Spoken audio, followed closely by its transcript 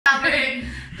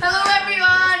Hello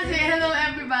everyone! Say hello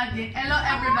everybody. Hello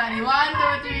everybody.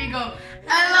 1, 2, 3, go.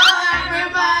 Hello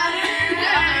everybody!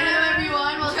 Okay, hello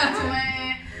everyone. Welcome to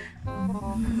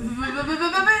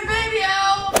my video!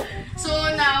 So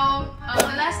now,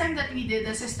 the last time that we did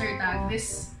the sister tag,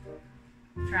 this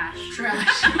trash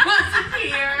wasn't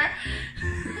here.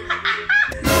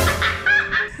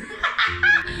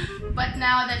 But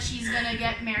now that she's gonna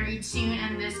get married soon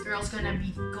and this girl's gonna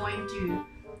be going to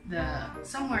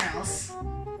somewhere else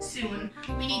soon,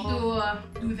 we need to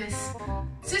do this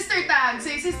sister tag.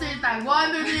 Say sister tag.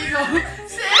 1, 2, 3, go.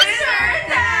 Sister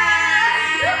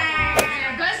tag!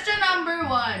 Question number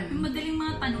 1. Yung madaling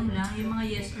mga tanong lang, yung mga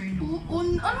yes or no.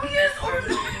 Ano yes or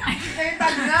no? Sister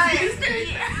tag, guys.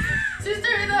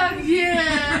 Sister tag,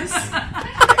 yes!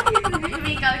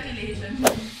 May calculation.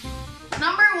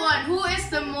 Number 1, who is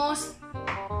the most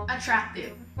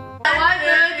attractive? 1,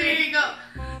 2, 3, go.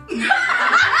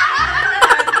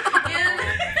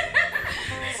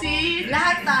 See?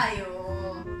 Lahat tayo.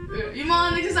 Yung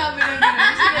mga nagsasabi ng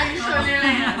gano'n, sila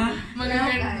usually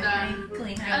magaganda.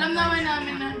 Alam naman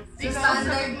namin na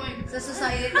Sa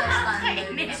societal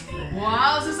standards.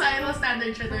 Wow, societal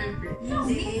standard siya doon.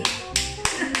 Hindi.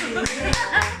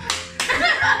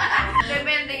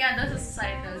 Depende nga daw sa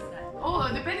societal standard. Oo,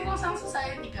 depende kung saan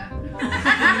society ka.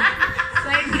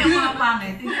 Society ng mga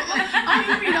pangit. Ano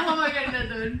yung pinakamaganda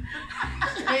doon?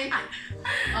 Okay.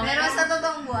 Pero sa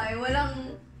totoong buhay,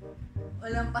 walang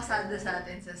pasado sa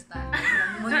atin sa standard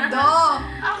ng mundo.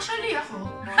 Actually, ako.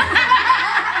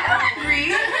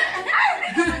 Really?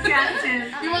 Cancel.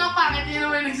 Yung mga pangit, yun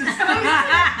naman nagsasabi.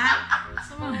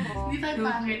 Hindi tayo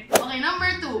pangit. Okay,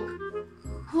 number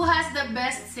 2. Who has the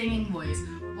best singing voice?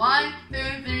 1,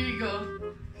 2, 3, go.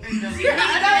 Ako.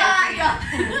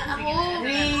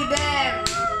 Freedom!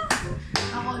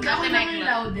 Ako. Hindi ako naman yung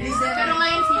loudest. Pero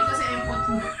ngayon feel ko sa input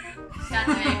mo. Si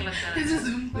Ate Eklat talaga. Kasi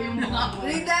zoom ko yung mukha ko.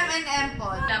 Freedom and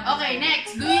empod. Okay,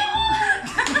 next.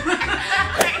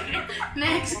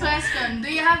 Next question.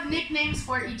 Do you have nicknames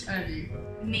for each other?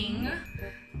 Ning.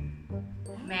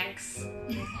 Max.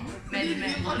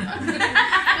 Medmed.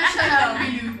 Siya lang.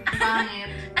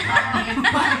 Pangit. Pangit.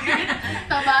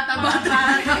 Taba.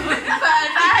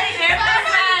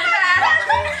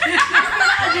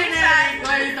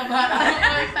 Oy, taba.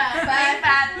 Oy,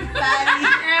 fat.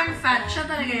 M-fat. Siya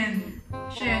talaga yan.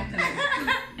 Siya yan talaga.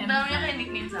 Ang dami niya kayo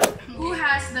nickname sa akin. Who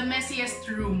has the messiest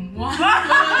room? 1, 2, 3,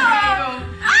 go.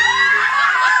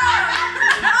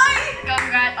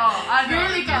 Congrats. Oh, ano?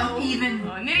 Girl, ikaw. Even.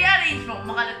 Oh, nire-arrange mo.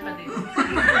 Makalat pa din.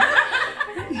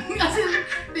 Kasi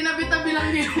tinabi-tabi lang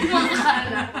niya yung mga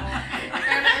kala.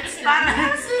 Pero it's Para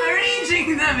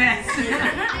arranging the mess.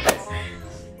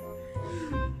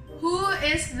 Who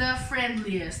is the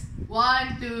friendliest?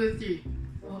 1, 2, 3.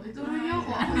 Oh, ito rin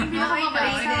ako. Ako yung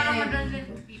pinakamabait.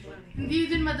 Hindi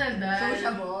din madaldal.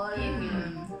 Sociable.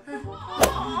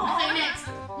 Okay, next.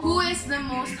 Who is the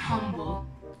most humble?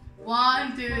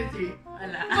 1, 2, 3.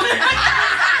 Wala.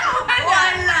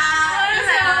 Wala!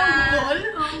 Humble?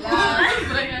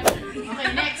 Yeah. Okay,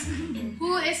 next.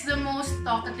 Who is the most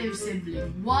talkative sibling?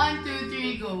 1, 2,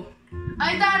 3, go.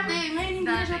 Ay, dati. Ngayon hindi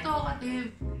na siya talkative.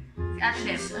 Si Ate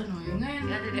Deb. Ano yun? Ngayon, Si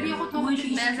Ate Deb. hindi ako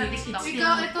talkative. Dahil sa TikTok.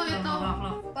 Ikaw, ito.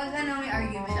 Pag ano may Si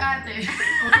argument. ate.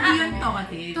 Hindi yun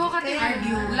talkative. Talkative. Kaya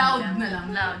Argue. yun. Loud na lang.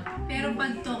 Loud. Pero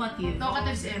pag talkative,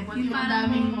 Talkative si Empon. Yung parang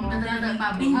daming madaming-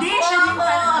 pablo. Hindi, Ako, siya din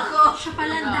pala. ako. Siya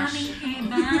pala ang daming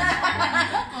eba.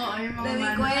 Oo, yung mga Daming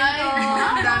manay. kwento.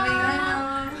 Daming ano.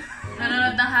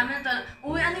 Nanonood ng Hamilton.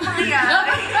 Uy, ano yung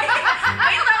mangyayari?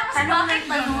 Ay, tapos bakit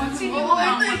ba nun? Sino Oo,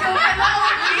 ito ikaw.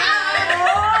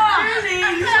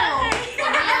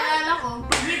 Pag-aalala ko.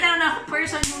 Pag may tanong ako,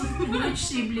 person which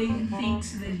sibling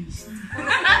thinks the least.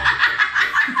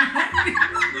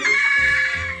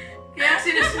 Kaya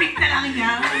sinuspeak na lang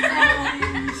niya.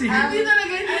 Hindi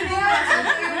talaga hindi.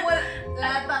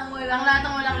 Latang Ang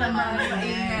latang walang laman.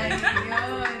 Maingay.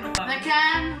 Yun. The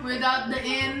can without the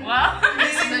in. Wow.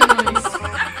 Is the noise.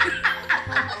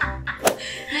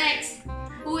 Next.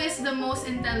 Who is the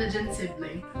most intelligent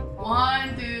sibling?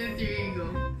 1, 2, 3, go.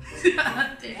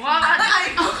 Ate. Wow,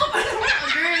 Ate.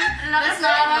 Girl, Lakas that's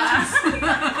not na us.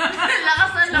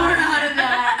 Lakas na More lang. out of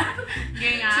that.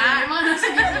 Gaya nga. Sila yung mga nasa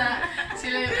gitna.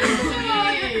 Sila yung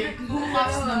actually who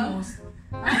coughs the most.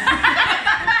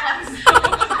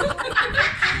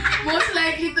 Most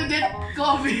likely to get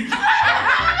COVID.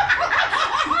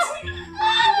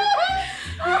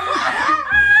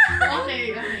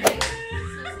 Okay.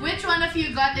 Which one of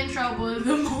you got in trouble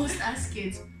the most as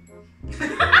kids?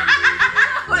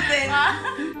 Ako din.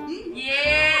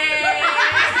 Yay!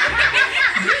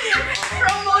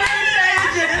 From most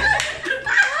intelligent.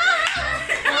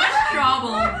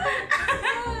 Trouble.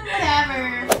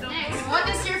 What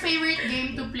is your favorite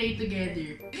game to play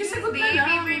together? Sagot na lang.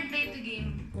 Favorite play to game.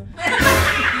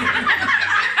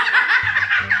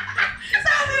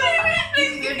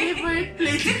 Favorite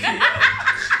play together.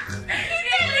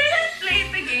 Play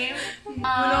the game.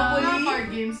 Mga card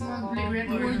games, mga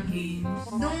Board games.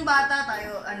 Nung bata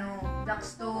tayo,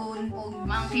 Blackstone, Pog,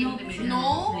 Mountain Division.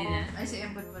 No? Ay, si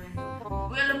Empot pa rin.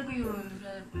 Uy, alam ko yun.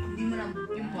 Hindi mo lang.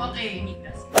 Okay.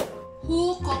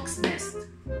 Who cooks best?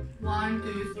 1,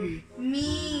 2, 3.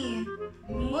 Me.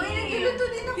 Uy, nagluluto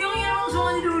din ako. Yung yan ang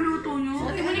mga niluluto nyo.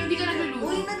 Ate mo, hindi ka nagluluto.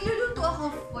 Uy, nagluluto ako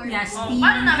for... Yes, Oh,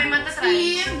 paano namin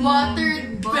matatry? Steam, buttered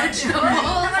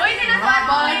vegetables. Uy, nilutuan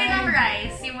ko kayo Bye. ng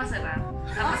rice. Yung masarap.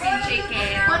 Tapos yung chicken.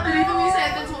 Ba't dito may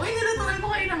sentence mo? Uy, nilutuan ko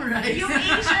kayo ng rice. Yung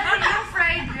Asian, yung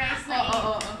fried rice na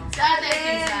Oo. Sa ate,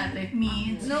 sa ate.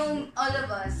 Me. No, all of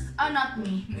us. Not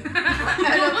me.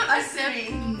 All of us Except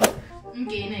three. me.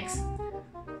 Okay, next.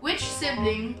 Which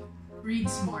sibling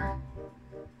reads more?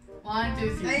 1,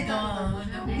 2, 3. Ay, ito.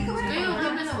 Hindi ka ba Kayo,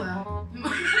 yung dalawa.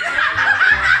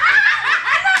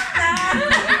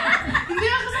 Hindi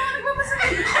ako kasama nagbabasa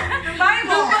kayo. The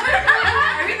Bible!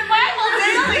 Read the Bible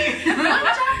daily! One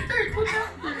chapter, 2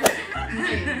 chapters.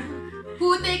 Okay. Who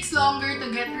takes longer to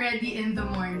get ready in the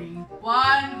morning?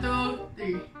 1, 2,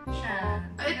 3. siya.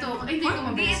 Ito, hindi ko Hindi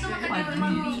mabilis. ito Kaya- matagal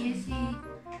mabilis eh.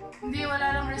 Hindi, wala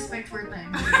lang respect for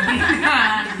time.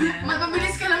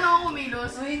 Mabilis ka lang ako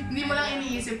kumilos. Hindi mo lang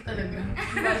iniisip talaga.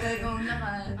 Bagay kong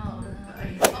Oo.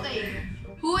 Okay.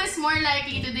 Who is more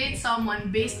likely to date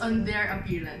someone based on their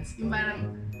appearance? Yung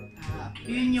parang,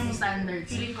 yun yung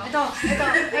standards. Feeling ko. Ito.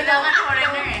 Kailangan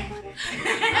foreigner eh.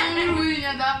 Ang rule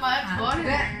niya dapat,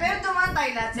 foreigner. Pero tumaan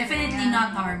tayo lahat. Definitely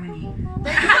not Harmony.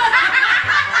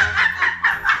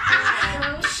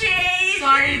 Shade!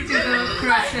 Sorry to the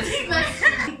crushes. Like,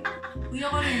 Uy,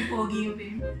 ako rin, pogi yung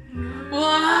film.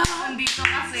 wow! Nandito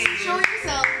kasi. Show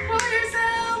yourself! Show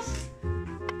yourself!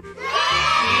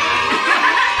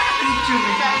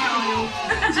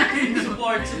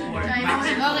 Support.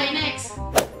 Okay, next.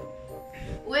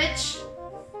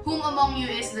 Whom among you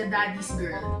is the daddy's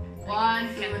girl?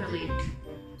 1, 2, 3.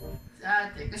 Sa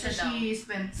ate. Kasi Siya daw. she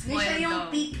spent... Hindi siya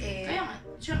yung peak eh. Kaya nga,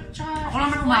 tsaka... Ako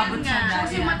naman umabot sa nga. dati.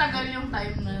 Kasi matagal yung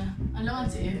time na... Alam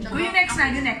si Em. Uy, next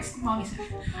na, yung next. Mommy sir.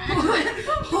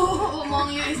 Who among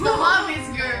you is the mommy's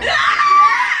girl?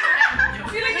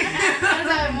 Ano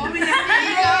sabi mo?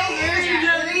 Ikaw,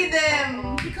 girl. Read them.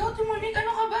 Ikaw, Timonik,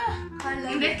 ano ka ba?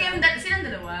 Hindi, kayong silang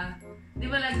dalawa. Di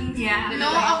ba laging Yeah.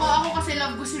 No, ako kasi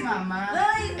love ko si mama.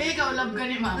 Ay. Eh, ikaw, love ka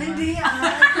ni mama. Hindi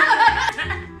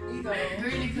Ikaw.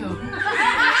 Girl, ikaw.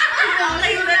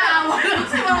 Okay, naawa lang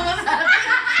si mama sa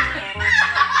akin.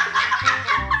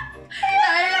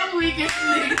 Dahil ang weekend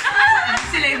link.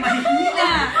 Sila yung mahina.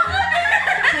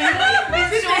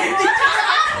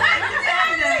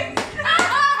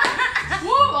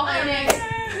 Woo! Okay, next.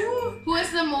 Who is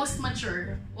the most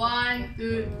mature? 1,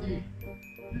 2, 3.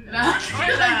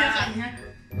 Kanya-kanya.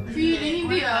 Feeling,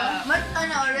 hindi ah.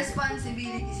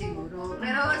 Responsibility siguro.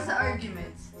 Pero sa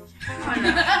arguments.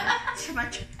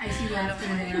 I see that after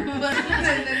there.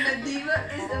 The diva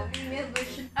is the female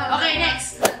version. Okay,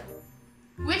 next.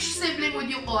 Which sibling would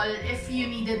you call if you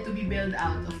needed to be bailed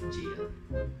out of jail?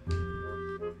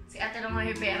 Si ate lang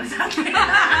may pera sa akin.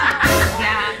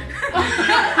 Yeah.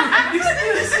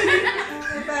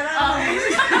 Parang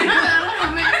Parang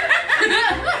kami.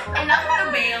 Enough to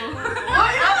bail.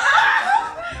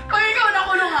 Pag ikaw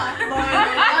nakulong ha.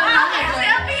 Si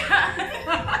ate ha.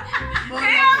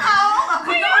 Kaya nga ako,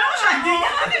 kapag nakulong siya, hindi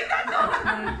niya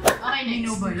Okay,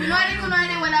 next.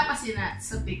 Kunwari wala pa sila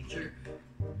sa picture.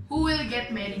 Who will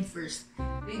get married first?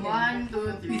 1,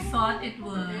 2, We 3. thought it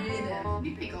was... read them.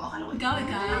 Hindi pa ikaw, akala ko. Ikaw.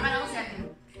 Akala ko si ate.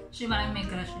 Siya parang may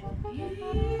crush eh.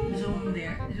 Zoom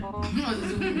there.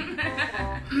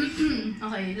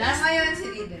 Okay, Last last. ngayon si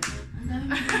Rhythm. Ang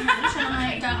dami mo siya na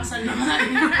nga ikakasal na nga.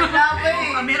 Wala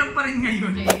eh. Meron pa rin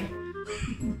ngayon. Okay.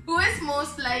 Who is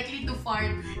most likely to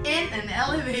fart in an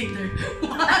elevator? 1,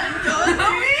 2, 3.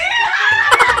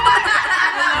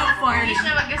 Hindi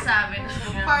siya magkasabi.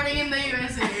 Farting in the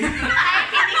USA.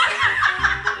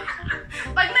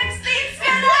 Pag nag-states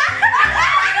ka na!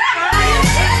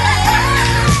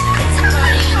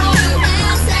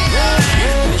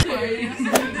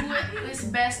 Who is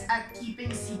best at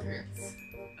keeping secrets?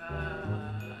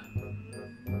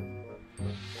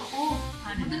 Ako.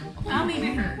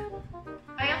 Maybe her.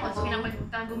 Kaya ko,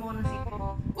 pinapagtago mo ko ng secret.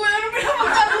 Uy, ano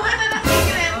pinapagtago ka na ng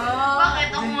secret? Bakit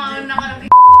ako mga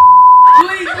nakalapit?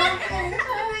 Uy,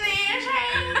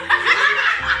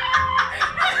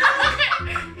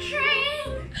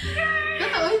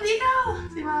 totoo, hindi ikaw.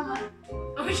 Si mama.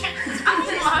 Oh, shit. Ako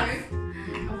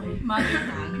Okay. Mother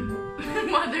tag.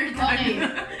 Mother Okay.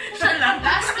 Siya lang.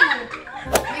 Last two.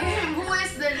 Who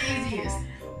is the laziest?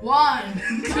 1,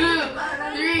 2,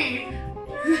 3.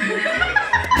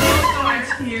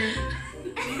 Towards here.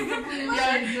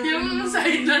 Yan, yung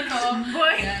side na to.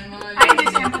 Boy. Yan, mga Ay, hindi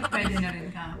siyempre pwede na rin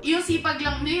ka. yung sipag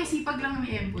lang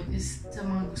may input is sa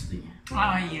mga gusto niya.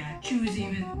 Oh yeah, choosy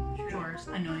with chores.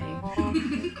 Annoying.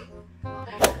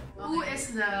 Who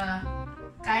is the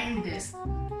kindest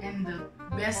and the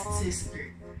best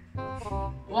sister?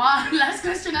 Wow, last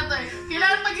question na to eh.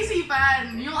 Kailangan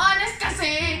pag-isipan. Yung honest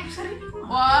kasi. 1,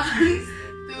 2,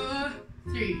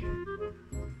 3.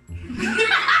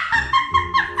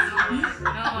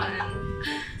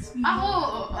 Ako,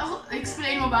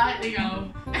 explain mo bakit ikaw?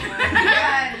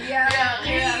 Yeah.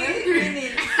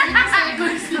 Okay. 30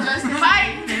 seconds to justify.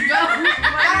 Go!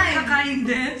 The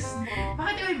kindest.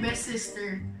 Bakit ikaw yung best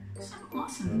sister? So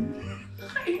awesome. O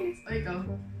ikaw?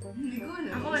 Hindi ko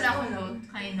alam. Ako wala akong vote.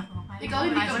 Kind ako. Ikaw,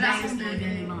 hindi ka wala akong sister vote.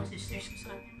 din yung mga sisters ko sa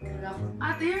akin.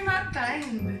 Ate, you're not kind.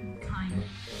 Kind.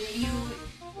 You,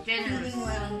 generous. Feeling mo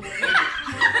lang.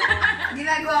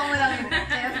 Ginagawa mo lang yun.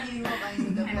 Kaya feeling mo kayo.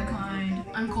 I'm kind.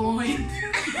 I'm kind.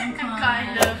 I'm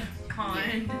Kind of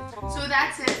kind. So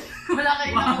that's it. Wala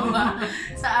kayong nakuha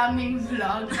sa aming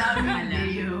vlog, sa aming Wala.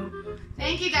 video.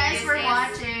 Thank you guys This for is-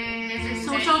 watching. this is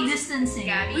Social Jenny, distancing.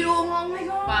 Gabby, Uy, oo nga, oh my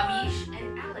God. Bobby,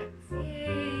 and Alex.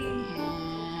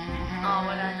 Oh,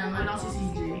 wala naman. Wala si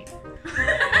CJ.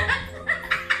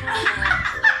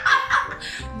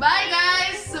 Bye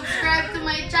guys! Subscribe to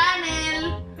my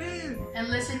channel! And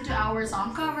listen to our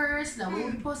song covers that we'll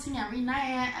be posting every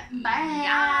night. Bye!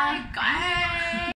 Yeah, guys.